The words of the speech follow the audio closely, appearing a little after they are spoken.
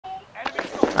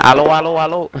Aló, aló,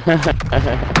 aló.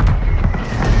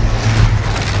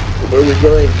 Where you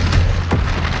going?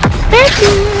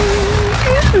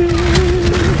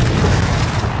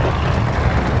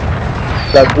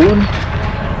 Lagoon?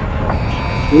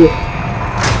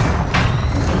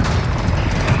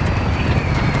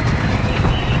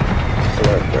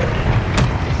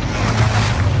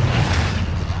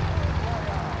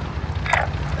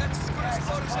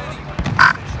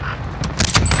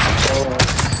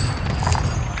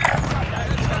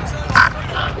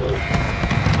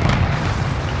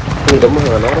 ¿Vamos a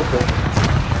ganar o qué?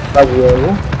 A huevo,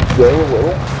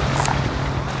 huevo.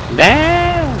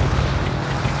 Damn.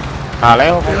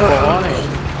 Alejo con cojones.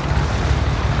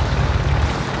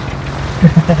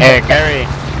 Hey, Gary.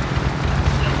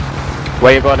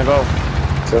 Where you gonna go?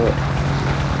 So,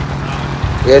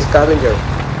 yes, scavenger.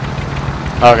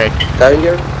 Okay.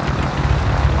 Scavenger?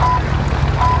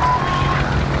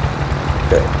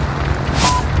 Okay.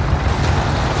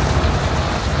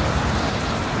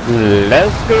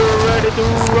 Let's get ready to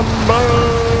rumble.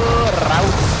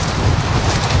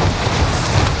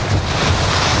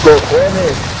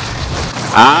 Cojones.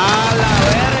 A la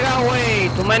verga, wey.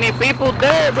 Too many people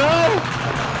there, bro.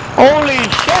 Holy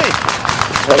shit.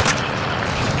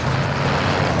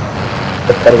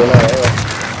 Descargo una vez.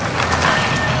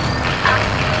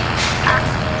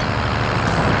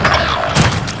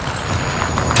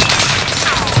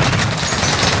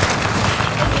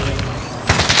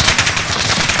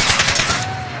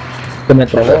 Se me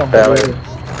trabó.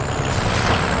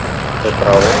 Se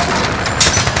trabó.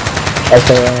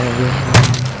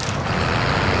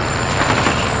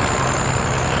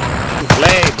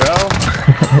 Play, bro.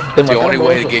 The only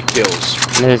way to get kills.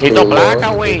 Necesito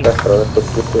placa, wey.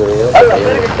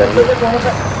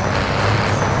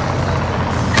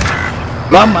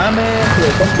 No mames, si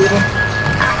están tiros.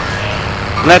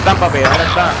 ¿Dónde están, papi? ¿Dónde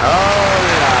están? Oh,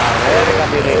 la verga,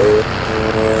 mire.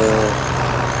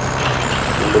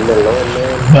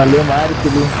 Valió madre,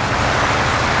 Chile.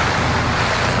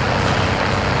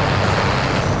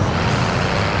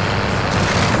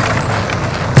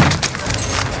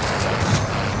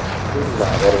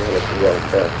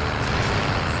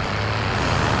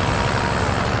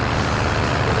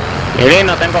 Tilín,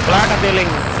 no tengo placa, Tilín.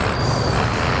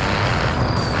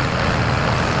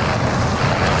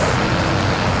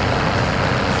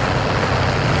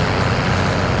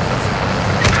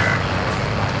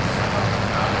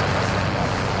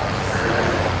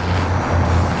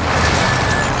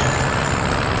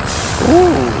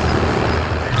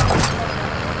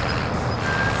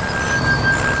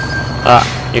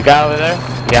 You got over there?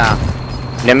 Yeah.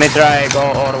 Let me try go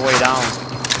all the way down.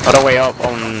 All the way up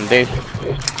on this.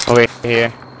 Over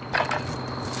here.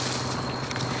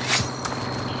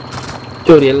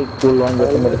 Chori el culo ando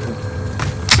que me lo...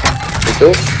 ¿Y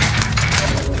tú?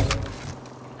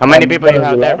 How many people you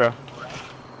have there, bro?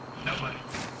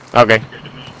 Okay.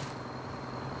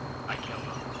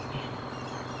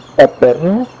 ¿A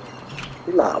perro?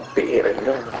 La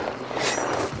verga.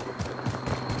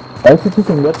 A ver si se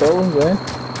chingó a todos, güey.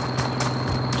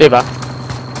 Sí, va.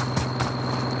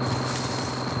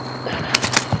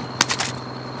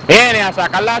 Viene a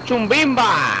sacar la chumbimba.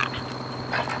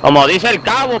 Como dice el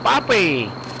cabo,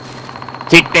 papi.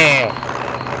 Chiste.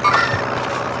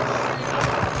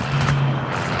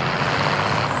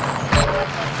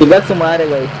 Chinga su madre,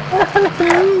 güey.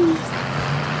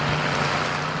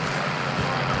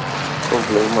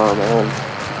 Problema, man.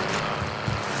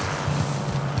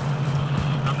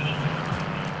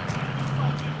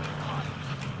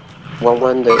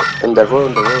 One in the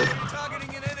road,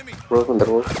 on the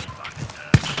road.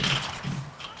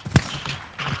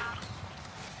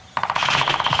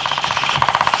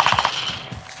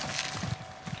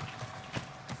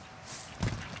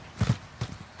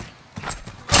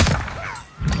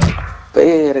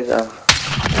 Verga.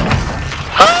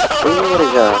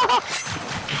 Verga.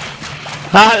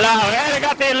 A la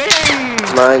verga, Tilín.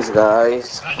 Nice,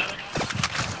 guys.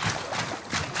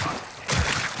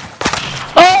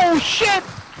 Oh shit.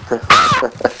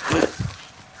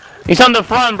 He's on the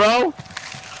front, bro.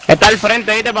 Está al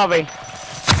frente, ¿viste, papi?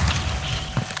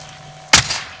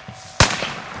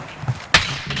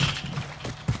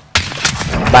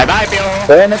 Bye bye, piojo.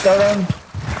 Ven, cabrón.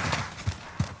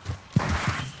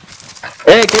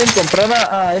 ¿Quieren comprar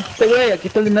a este güey? Aquí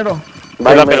está el dinero.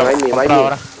 Buy me.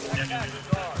 Ahora.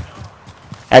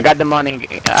 I got the money.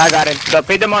 I got it. So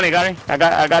pay the money, Gary. I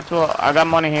got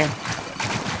money here.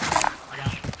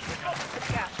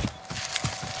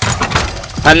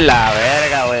 A la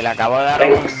verga, güey. Le acabo de dar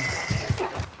un...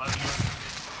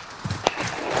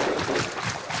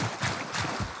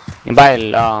 Va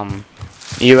el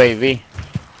UAV.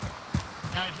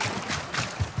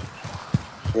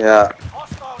 Yeah.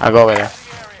 I'll go over there.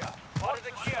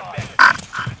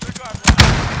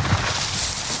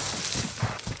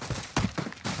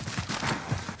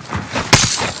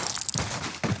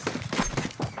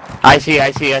 I see.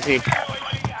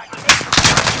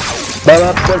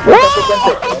 Va, por puente.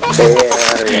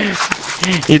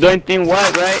 You doing team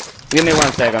what, right? Give me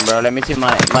 1 second, bro. Let me see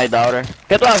my daughter.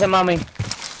 ¿Qué tú haces, mami?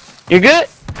 You good?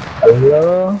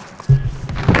 Aló.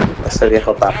 Ese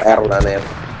viejo está perla, neta.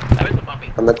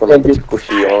 Anda con un pinche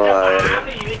cuchillón a la verga.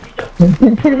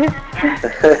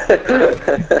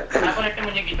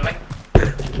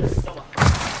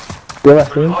 Lleva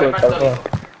 5, cabrón.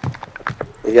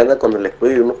 Y anda con el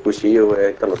escudo y unos cuchillos, güey.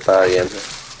 Ahorita lo estaba viendo.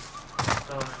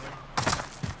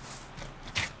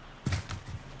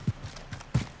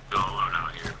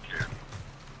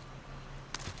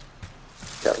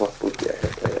 ¿Qué armas putas es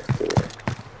este, güey?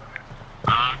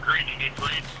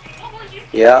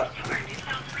 Yeah.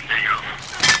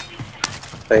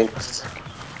 Thanks.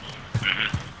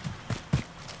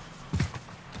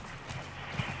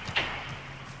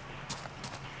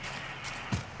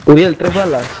 Uriel, 3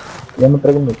 balas. Ya no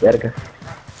traigo mi verga.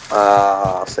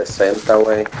 60,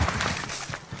 güey.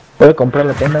 Voy a comprar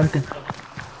la tienda antes.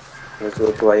 No es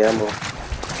que vayamos.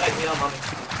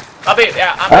 Papi,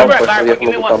 yeah, I'm Ah, over Pues back. viejo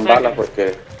Give me no 1 ocupan balas second.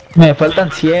 porque Me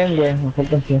faltan 100, güey. Me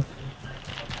faltan 100.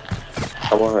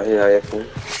 vamos a ir ahí aquí.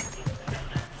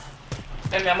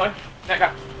 Ven, mi amor. Ven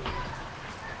acá.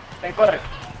 Ven, corre.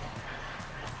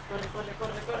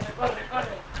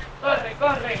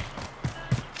 Corre.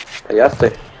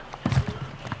 Hallaste.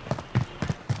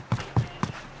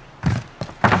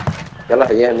 Ya las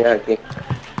hallé, mira aquí.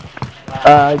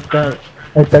 Ah, ahí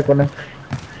está con él.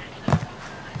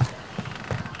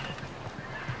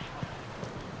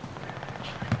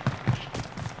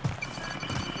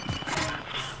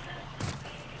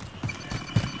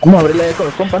 Vamos a abrirla ya con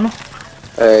los compas, ¿no?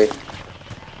 Ey.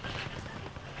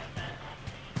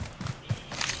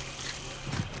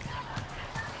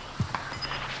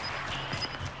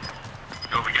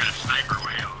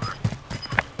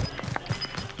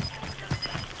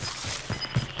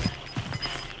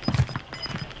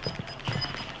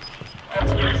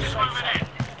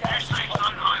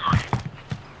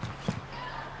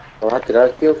 ¿Lo vas a tirar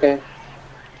aquí o qué?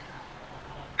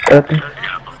 Espérate.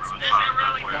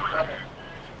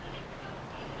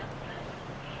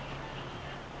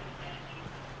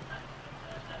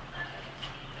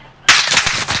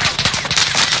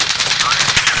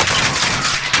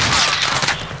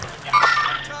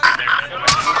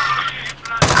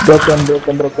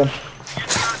 Broken.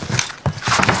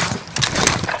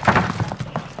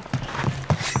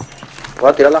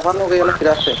 ¿Vas a tirar las manos o que ya las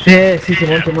tiraste? Sí,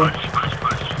 Simón.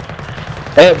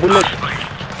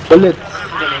 Bullet.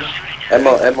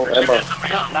 Emo. No,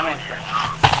 dame.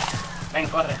 Ven,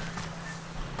 corre.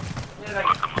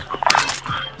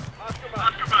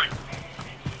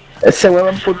 Ese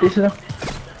huevón putísimo.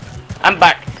 I'm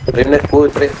back. Trae un escudo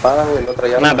y 3 espadas, güey, no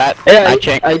traía My armas. bad. Ahí, I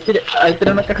check. ahí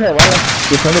tiré una caja de balas.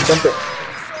 Y son de puente.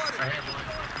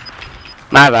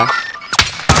 My bad.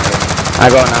 I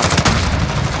go now.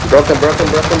 Broken.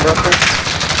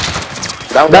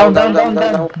 Down.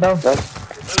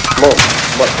 Move.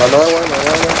 Another one.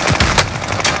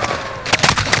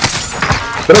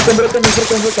 Broken.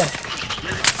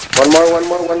 One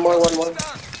more.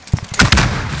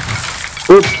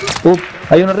 Up.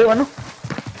 Hay uno arriba, ¿no?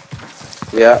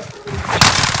 Yeah.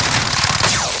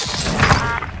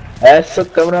 Eso,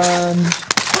 cabrón.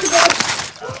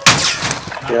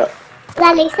 Yeah.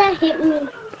 Lalisa hit me.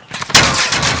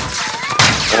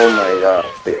 Oh my god,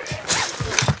 bitch.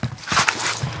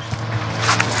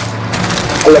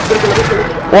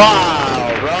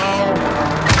 Wow, bro.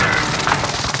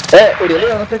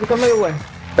 Uriel, no sé qué conmigo, güey.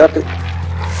 Espérate.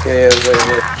 Güey.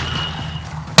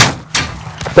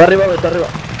 Está arriba.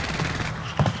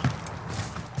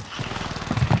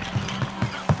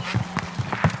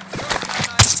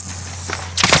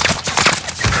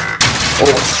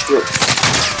 Oh shit.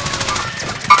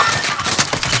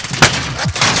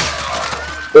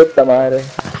 Puta madre.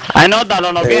 I know that,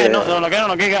 no que,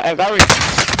 Gary.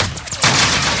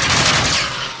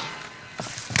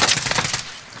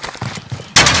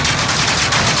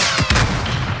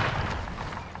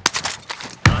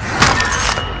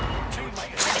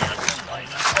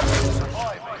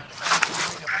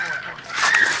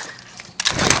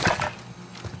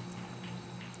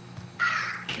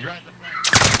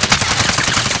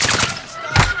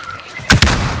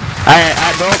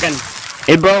 I broken.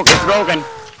 It's broken.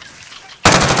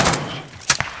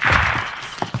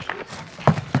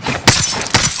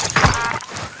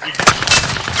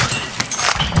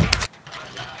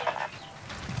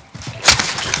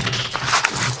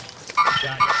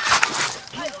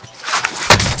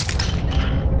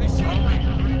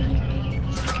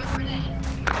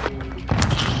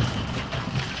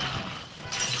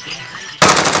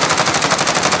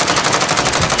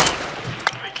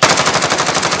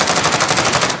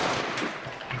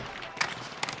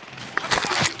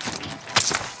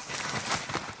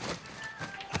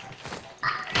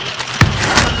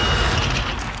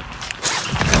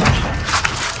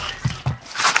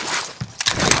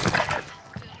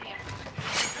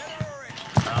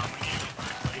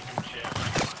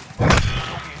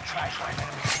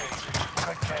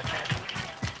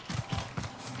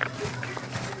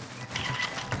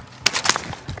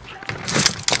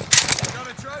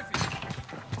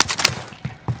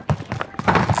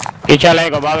 Y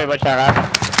chaleco, papi, por chagar.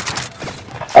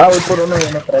 Ah, voy por uno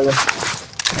y no traigo.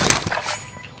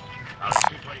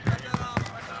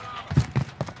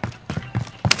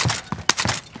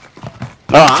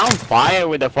 Oh, I'm on fire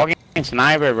with the fucking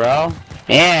sniper, bro.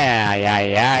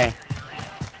 Yeah.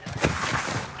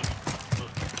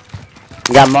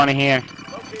 Got money here.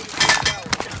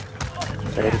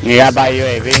 You got by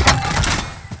UAV.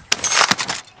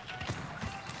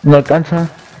 No alcanza.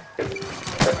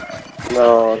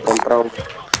 No, compramos.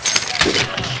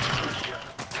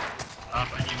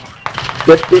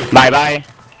 Bye bye.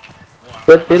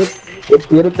 ¿Qué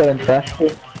tiro te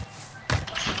aventaste?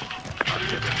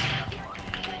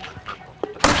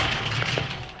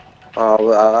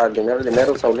 El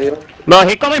dinero, Saulino. Bro,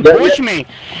 he come and Yeah, push yeah. me.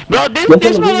 Bro, this Yo se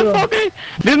lo digo. motherfucker.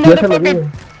 This Ya se lo motherfucker.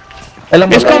 digo. Es la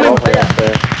It's montaña.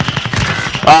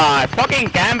 coming. Fucking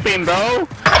camping, bro.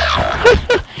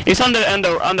 He's on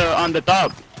the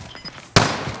top.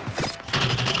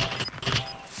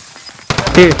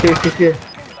 Sí.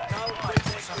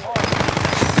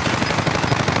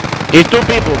 He's two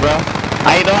people, bro.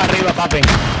 Hay dos arriba, papi.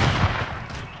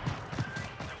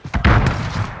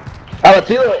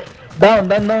 Abatido. Down.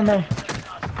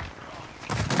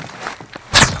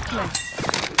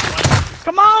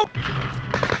 Come on.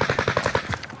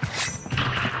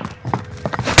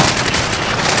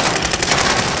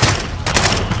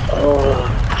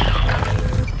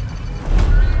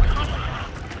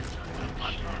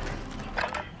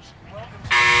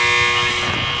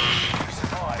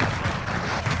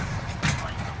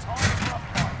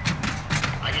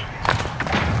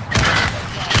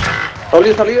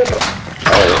 Salí.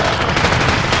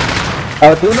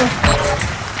 Abatido uno.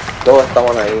 Todos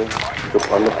estaban ahí,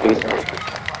 chupando pizza.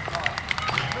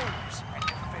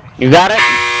 You got it?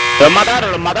 Los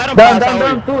mataron.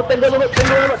 Down. Tú, tengo dos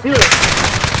abatidos.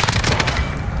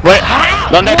 Wait,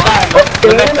 ¿dónde está?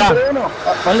 ¿Dónde está?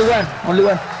 Only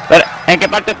one. Pero, ¿en qué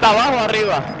parte está? ¿Abajo o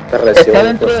arriba? Está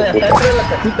dentro de la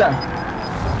casita.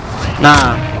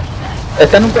 Nah.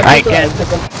 Está en un Ay, casito.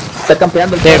 ¿qué? Está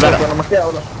campeando el Sí, campo, pero- pero nomás queda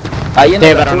uno. Ahí en Sí,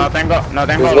 el pero azul. no tengo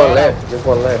Just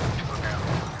one left.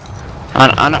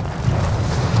 I know.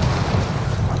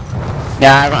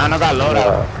 Yeah, I know got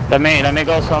loadout. Let me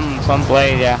go some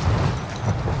play, yeah.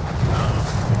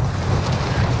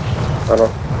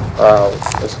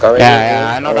 It's coming.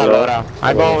 Yeah, I know got loadout.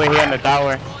 I go over here in the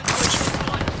tower.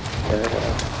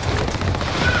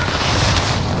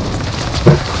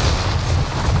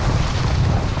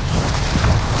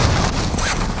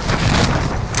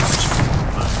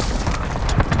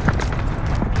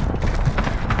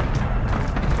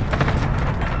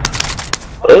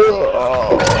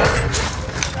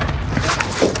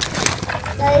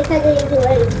 Lalisa didn't do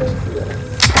anything to you.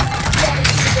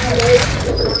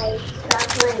 Stop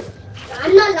lying.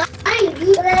 I'm not lying.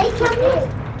 Lalisa did.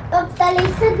 If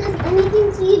Lalisa does anything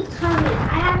to you, tell me.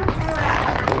 I have a power.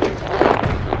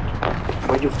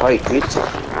 Why you fight, bitch?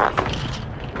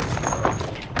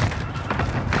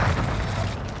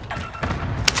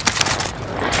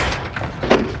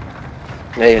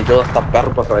 El Yoda está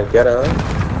perro para franquear, ¿eh?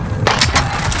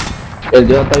 El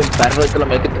Dios está bien perro, este lo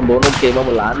que tumbó uno que iba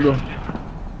volando.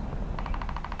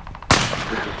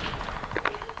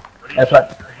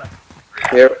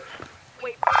 Here.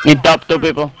 In top, two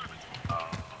people.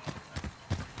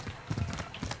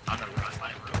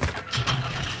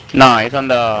 No, it's on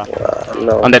No.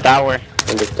 the tower.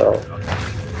 On the tower.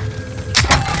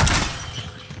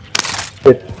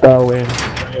 Está bueno.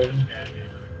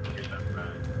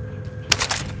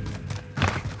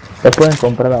 ¿Le pueden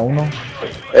comprar a uno?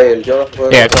 El Yoda fue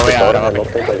Sí, eso voy ahora, no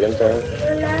estoy caliente, De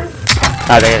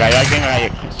que cayó alguien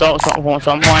ahí.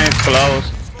 Someone is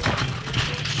close.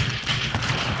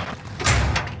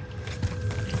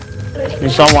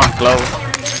 There's someone close.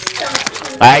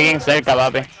 Hay alguien cerca,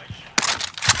 papi.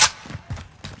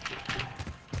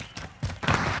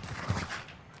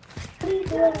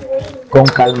 Con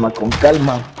calma.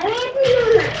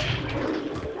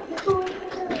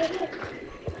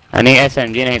 I need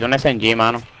SMG, necesito un SMG,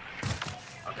 mano.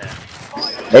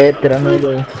 Tirando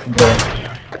de...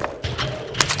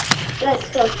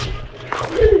 Let's go.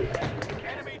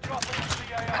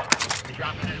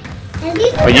 And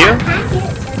these For you? Let's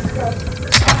go.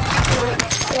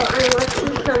 Well, I don't want you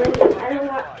coming. I don't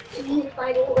want you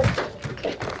fighting with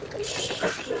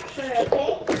her,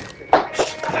 okay?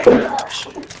 I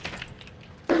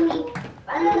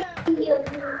don't want you to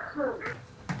come.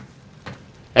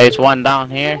 There's one down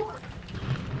here.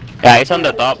 Yeah, it's on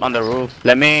the top, on the roof.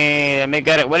 Let me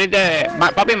get it. What is the...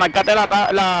 Papi, marcate la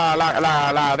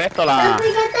de esto, Don't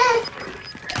forget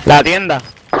this. la tienda.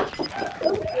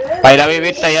 Para ir a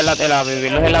vivirte allá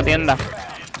vivirlos en la tienda.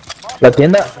 La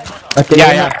tienda, Aquí Ya,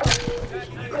 hay ya. una.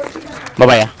 Va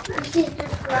para allá.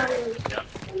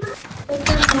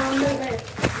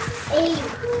 Hey,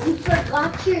 you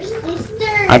forgot your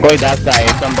sister. I'm going that side.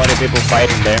 Somebody people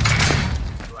fighting there.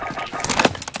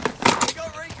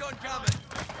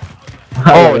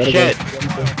 A la Oh verga. shit.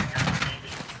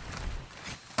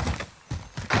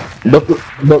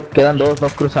 Quedan dos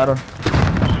cruzaron.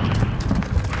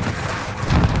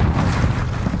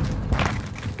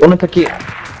 Uno está aquí.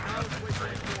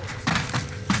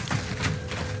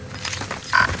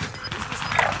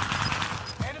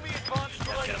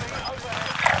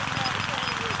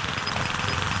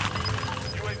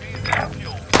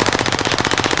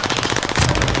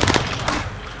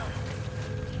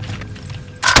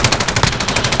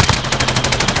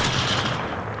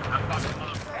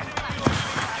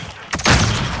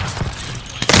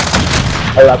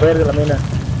 A la verga la mina.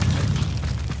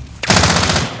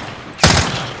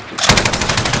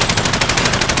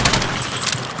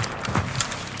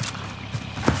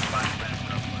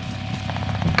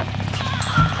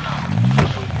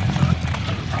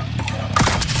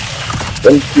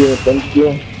 Thank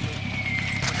you.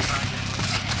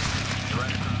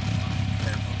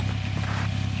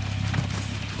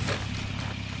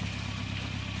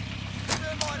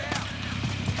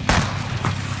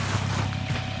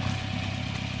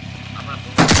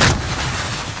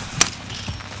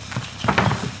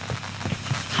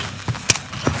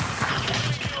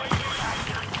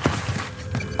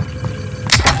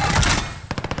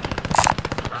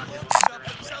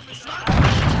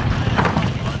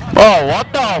 Oh,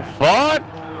 what the fuck?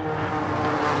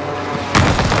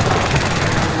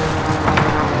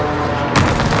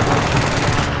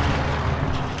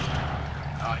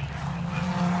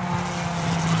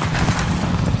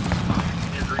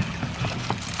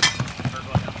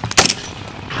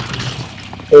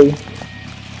 Ey.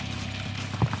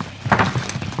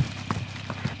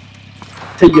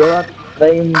 Se lleva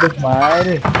trae un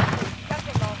desmadre.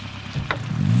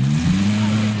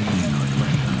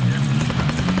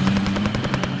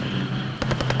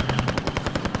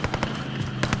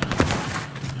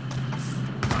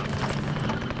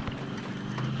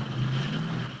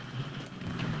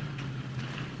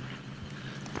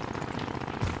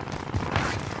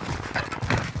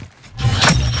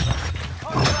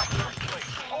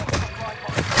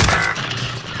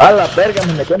 A la verga,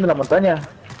 me metí en la montaña.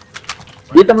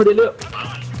 Viste, Murillo.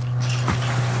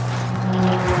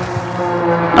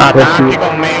 Ah, Pues está sí. aquí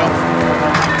conmigo.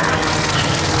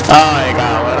 Ay,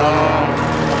 cabrón.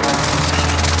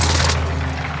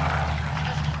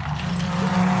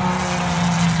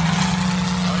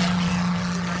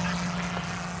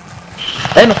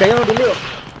 Nos cayó Murillo.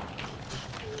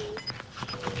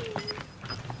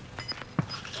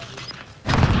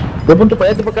 Yo punto para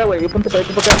allá, tú para acá, güey. Yo punto para allá,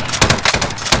 tú para acá.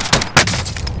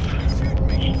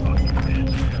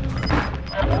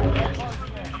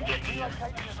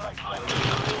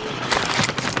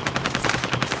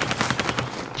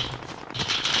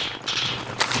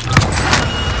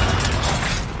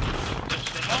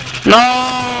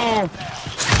 No!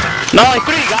 No, it's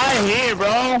 3 guys here,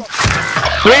 bro.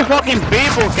 3 fucking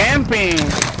people camping.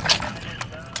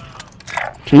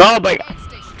 No, but...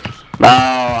 No,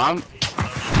 I'm...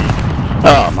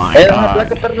 Oh my Una placa,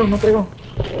 god. perro, no traigo.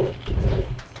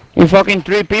 You fucking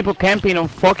 3 people camping on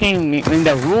fucking... in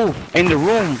the roof. In the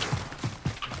room.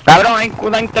 Cabrón, hay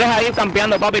 3 ahí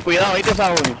campeando, papi. Cuidado, ¿viste,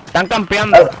 Saúl? Están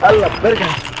campeando. A la verga.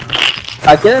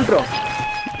 Aquí adentro.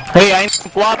 Sí, hay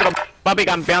 4, papi,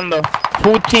 campeando.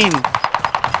 Full team.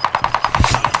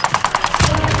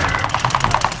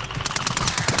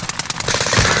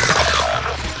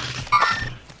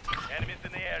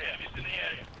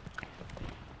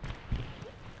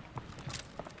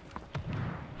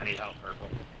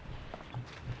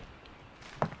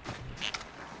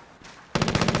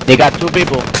 They got 2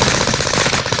 people.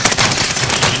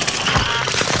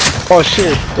 Oh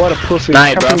shit, what a pussy.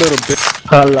 Nice, Happy bro. little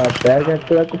bitch. A la verga,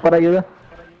 te voy a ocupar ayuda.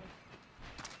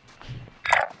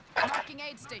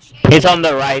 He's on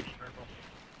the right.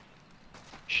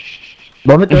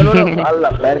 ¿Dónde te veo, oro? A la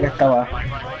verga, estaba.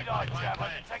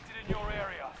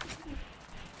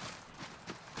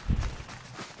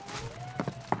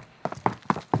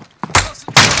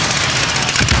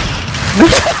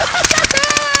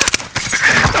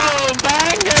 Oh,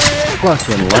 banger!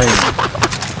 Fucking lame.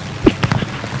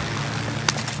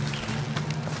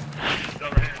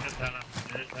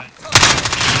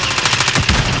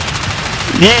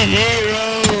 GG,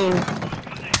 bro!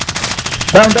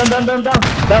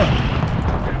 Down.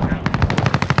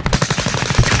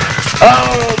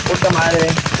 Oh, puta madre.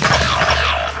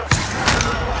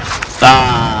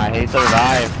 Ah, he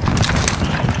survived.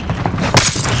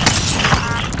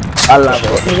 A la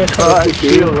verga, Ay,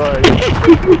 tío, güey.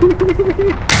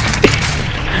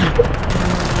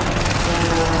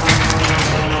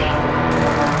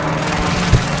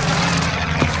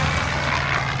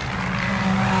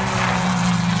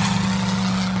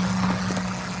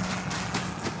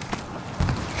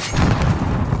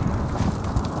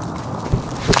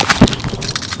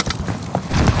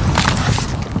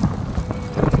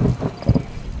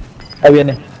 Ahí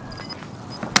viene.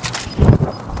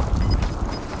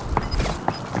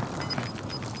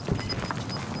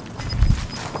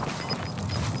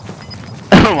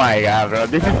 Oh my god, bro,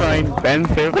 this is so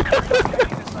expensive.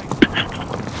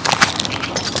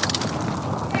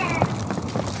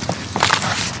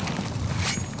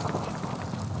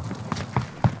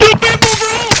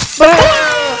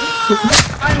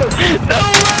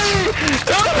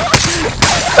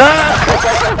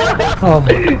 Oh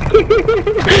my.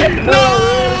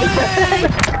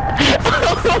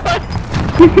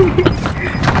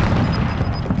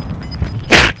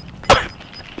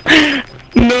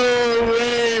 No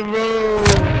way, bro.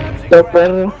 Está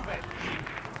perro.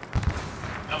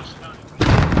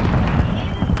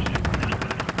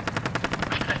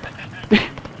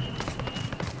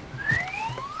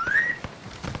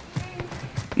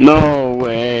 No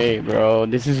way, bro.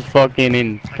 This is fucking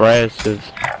impressive.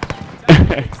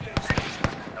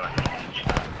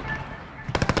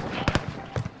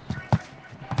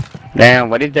 Damn,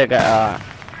 what is that guy?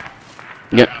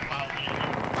 Yeah.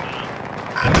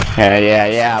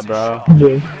 Yeah, bro.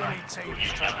 Yeah.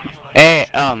 Hey,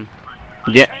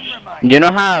 yeah, you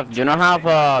don't have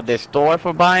the store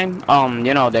for buying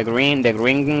you know the green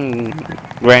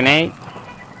grenade.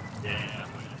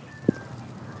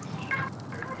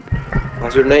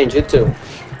 What's your name, Jitu?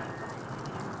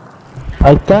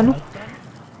 Ahí está, ¿no?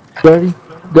 Gary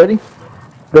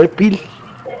Peel.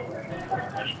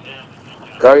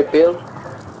 Gary Peel?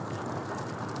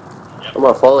 I'm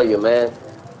gonna follow you, man.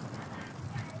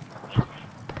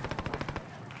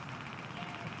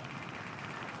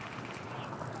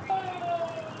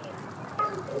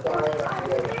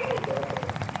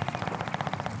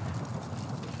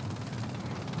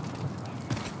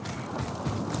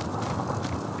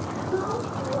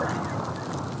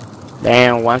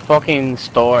 Damn, one fucking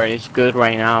store is good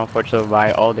right now for to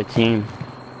buy all the team.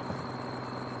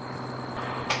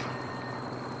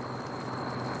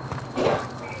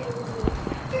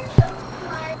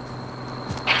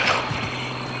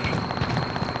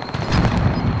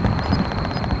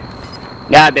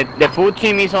 Yeah, the full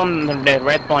team is on the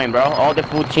red point, bro. All the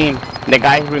full team. The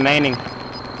guys remaining.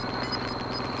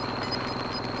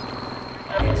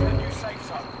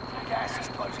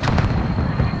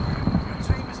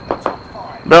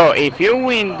 Bro, if you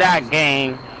win that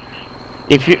game,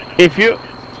 if you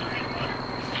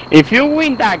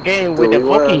win that game with the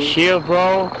fucking shield,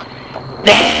 bro,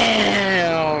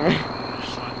 damn.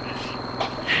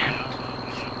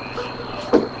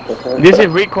 This is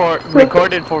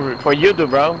recorded for YouTube,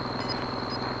 bro.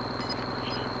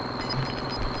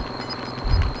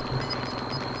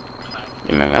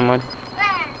 Dime, mi amor.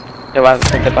 ¿Qué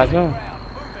te pasó?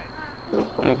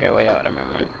 Ok, voy ahora, mi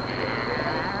amor.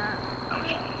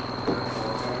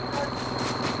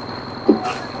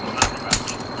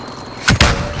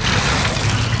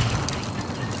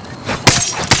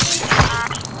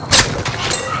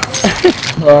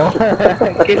 No,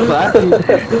 qué fácil.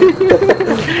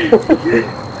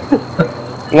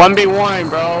 1v1,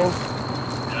 bro.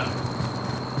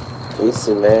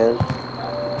 Easy, man.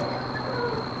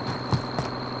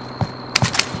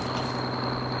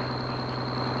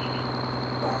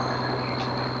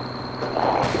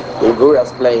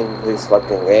 Ugura's playing this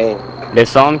fucking game. The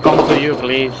sun comes to you,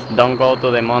 please. Don't go to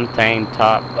the mountain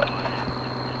top.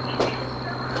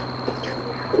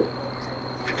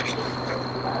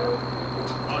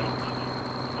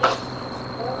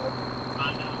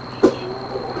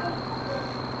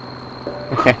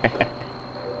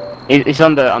 It's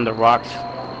on the rocks.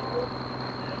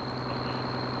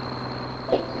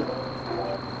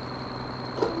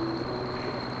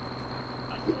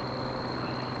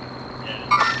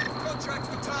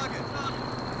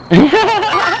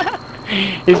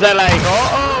 He's like,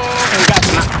 oh, we got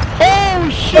some. Oh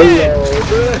shit!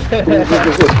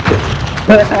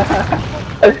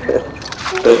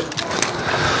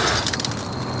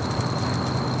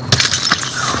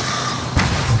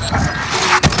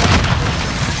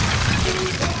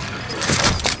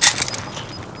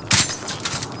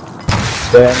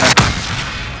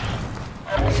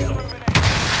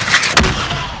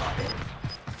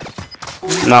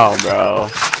 No, bro.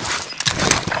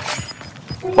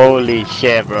 Holy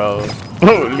shit, bro.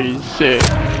 Holy shit.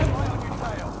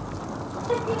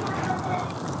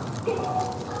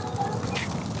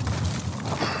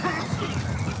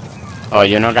 Oh,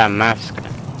 you no got mask.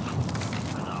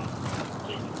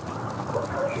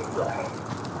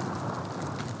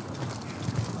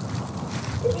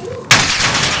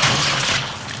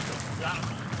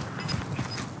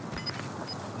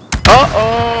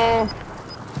 Oh.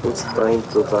 It's time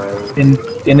to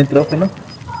die. ¿Tiene trofe, no?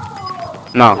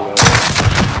 No.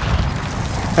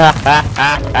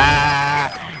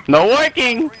 No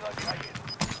working.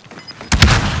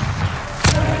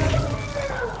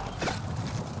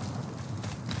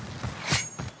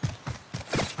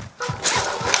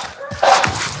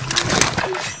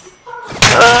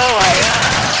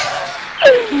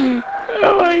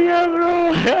 Oh my god,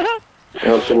 bro.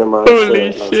 No tiene más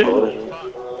Holy shit. lanzadores.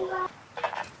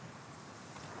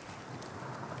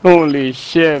 Holy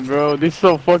shit, bro. This is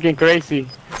so fucking crazy.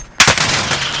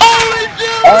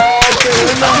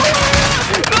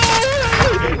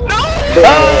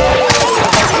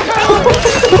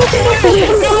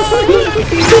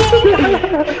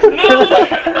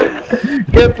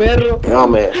 ¡Qué perro! No,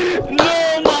 me.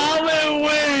 No mames,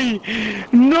 güey.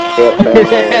 No. Qué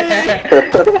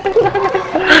perro.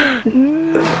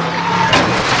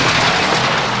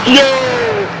 Yo.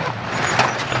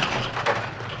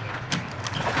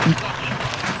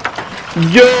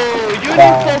 Yo, you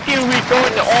didn't fucking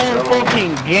record the whole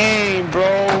fucking game,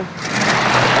 bro.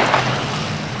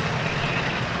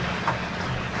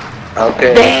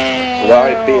 Okay. Damn. How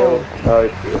I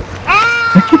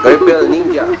feel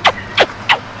ninja.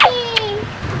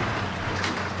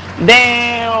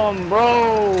 Damn,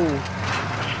 bro.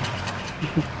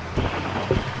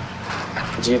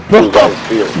 G2 how I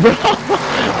feel.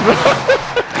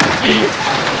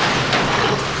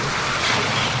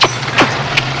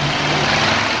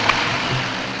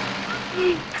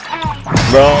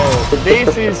 Bro,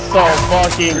 this is so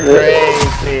fucking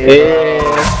crazy.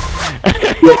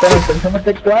 Yo también pensamos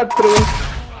que 4.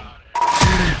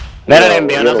 Mira, No, le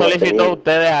envío yo una no lo solicitud tenía. a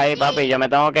ustedes ahí, papi. Yo me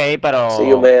tengo que ir, pero See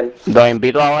you, man. los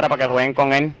invito ahora para que jueguen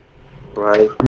con él. Right.